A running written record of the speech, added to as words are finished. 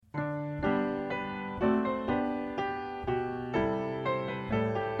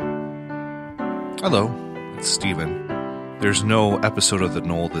Hello, it's Stephen. There's no episode of The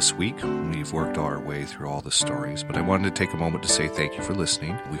Knoll this week. We've worked our way through all the stories, but I wanted to take a moment to say thank you for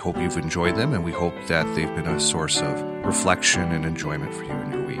listening. We hope you've enjoyed them, and we hope that they've been a source of reflection and enjoyment for you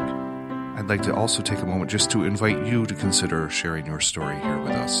in your week. I'd like to also take a moment just to invite you to consider sharing your story here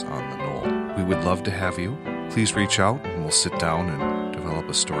with us on The Knoll. We would love to have you. Please reach out, and we'll sit down and develop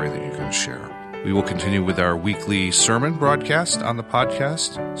a story that you can share. We will continue with our weekly sermon broadcast on the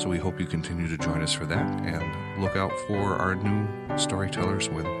podcast, so we hope you continue to join us for that, and look out for our new storytellers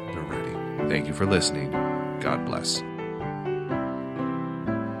when they're ready. Thank you for listening. God bless.